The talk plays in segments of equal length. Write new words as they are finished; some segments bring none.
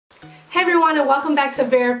Hey everyone, and welcome back to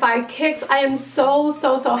Verified Kicks. I am so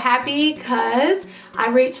happy because I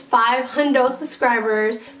reached 500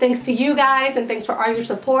 subscribers. Thanks to you guys and thanks for all your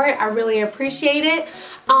support. I really appreciate it.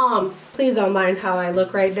 Please don't mind how I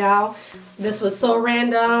look right now. This was so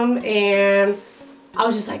random and I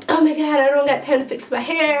was just like, oh my god, I don't got time to fix my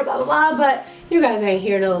hair, blah blah blah. But you guys ain't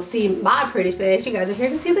here to see my pretty face. You guys are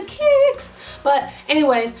here to see the kicks. But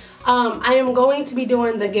anyways, I am going to be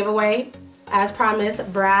doing the giveaway. As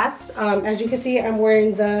promised, brass. As you can see, I'm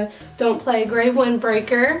wearing the Don't Play Gray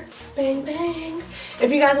Windbreaker. Bang, bang.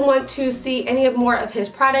 If you guys want to see any more of his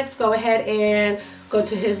products, go ahead and go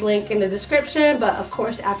to his link in the description. But of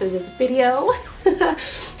course, after this video.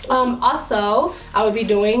 Also, I will be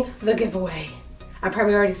doing the giveaway. I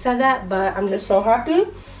probably already said that, but I'm just so happy.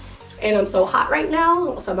 And I'm so hot right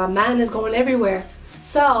now, so my mind is going everywhere.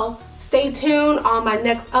 So, stay tuned on my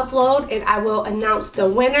next upload and I will announce the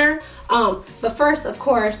winner. But first, of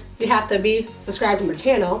course, you have to be subscribed to my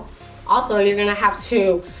channel. Also, you're gonna have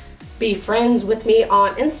to be friends with me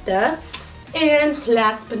on Insta. And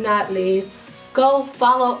last but not least, go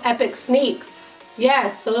follow Epic Sneaks.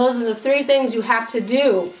 Yes, so those are the 3 things you have to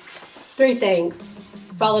do. 3 things.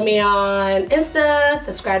 Follow me on Insta,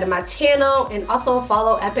 subscribe to my channel, and also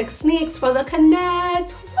follow Epic Sneaks for the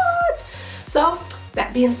Connect. What? So,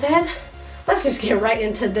 that being said, let's just get right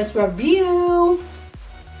into this review.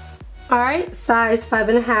 Alright, size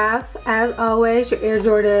 5.5. As always, your Air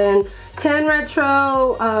Jordan 10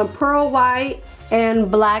 Retro, pearl white,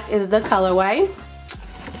 and black is the colorway.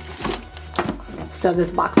 Stuff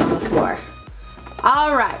this box on the floor.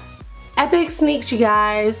 Alright, Epic Sneaks, you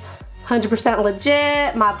guys. 100%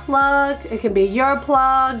 legit. My plug. It can be your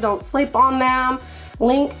plug. Don't sleep on them.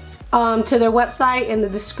 Link to their website in the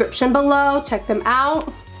description below. Check them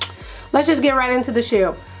out. Let's just get right into the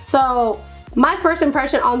shoe. So my first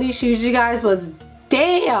impression on these shoes, you guys, was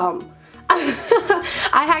damn.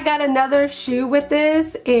 I had got another shoe with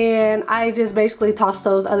this and I just basically tossed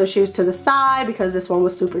those other shoes to the side because this one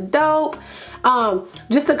was super dope.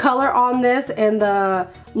 Just the color on this and the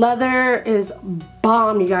leather is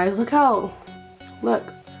bomb, you guys. Look at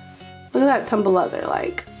that tumble leather.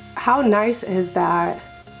 Like, how nice is that?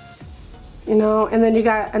 You know, and then you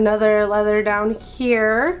got another leather down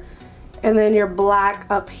here and then your black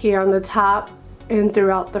up here on the top and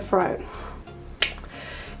throughout the front.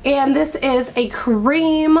 And this is a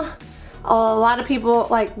cream. A lot of people,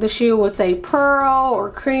 like, the shoe would say pearl or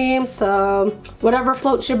cream, so whatever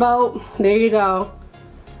floats your boat, there you go.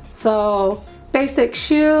 So basic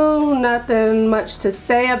shoe, nothing much to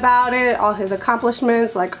say about it. All his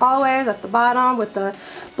accomplishments, like always, at the bottom with the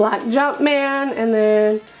black Jumpman, and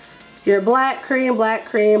then your black cream, blah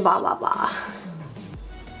blah blah.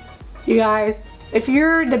 You guys, if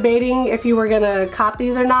you're debating if you were gonna cop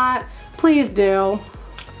these or not, please do.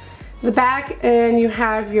 The back, and you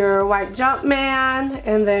have your white Jumpman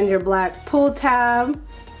and then your black pull tab.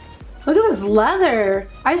 Look at this leather.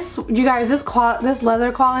 You guys, this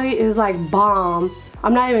leather quality is like bomb.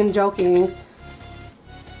 I'm not even joking.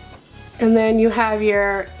 And then you have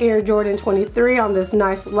your Air Jordan 23 on this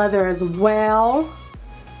nice leather as well.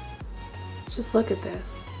 Just look at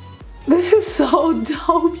this. This is so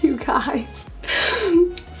dope, you guys.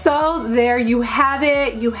 So there you have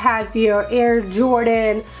it. You have your Air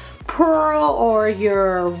Jordan pearl or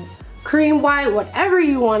your cream white, whatever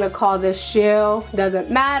you want to call this shoe, doesn't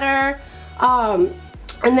matter. And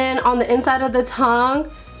then on the inside of the tongue,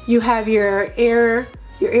 you have your Air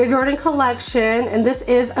Jordan collection, and this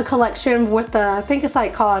is a collection with the, I think it's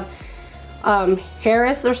like called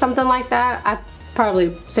Harris or something like that. I'm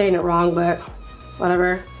probably saying it wrong, but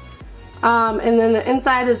whatever. And then the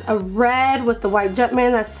inside is a red with the white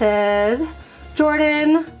Jumpman that says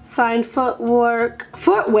Jordan Fine footwear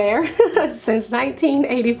since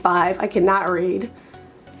 1985. I cannot read.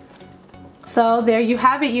 So there you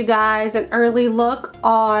have it, you guys. An early look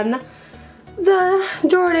on the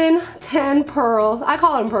Jordan 10 Pearl. I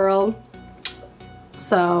call him Pearl.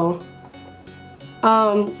 So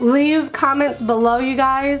leave comments below, you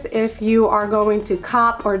guys, if you are going to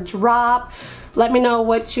cop or drop. Let me know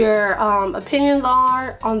what your opinions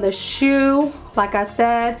are on the shoe, like I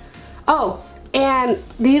said. Oh, and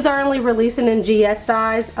these are only releasing in GS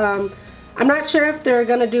size. I'm not sure if they're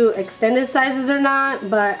gonna do extended sizes or not,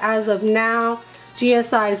 but as of now, GS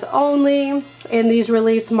size only. And these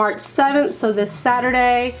release March 7th, so this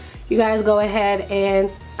Saturday. You guys go ahead and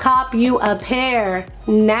cop you a pair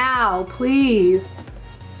now, please.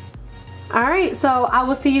 Alright, so I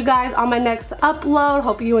will see you guys on my next upload.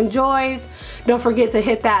 Hope you enjoyed. Don't forget to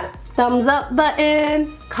hit that thumbs up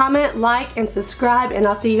button, comment, like, and subscribe, and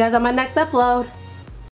I'll see you guys on my next upload.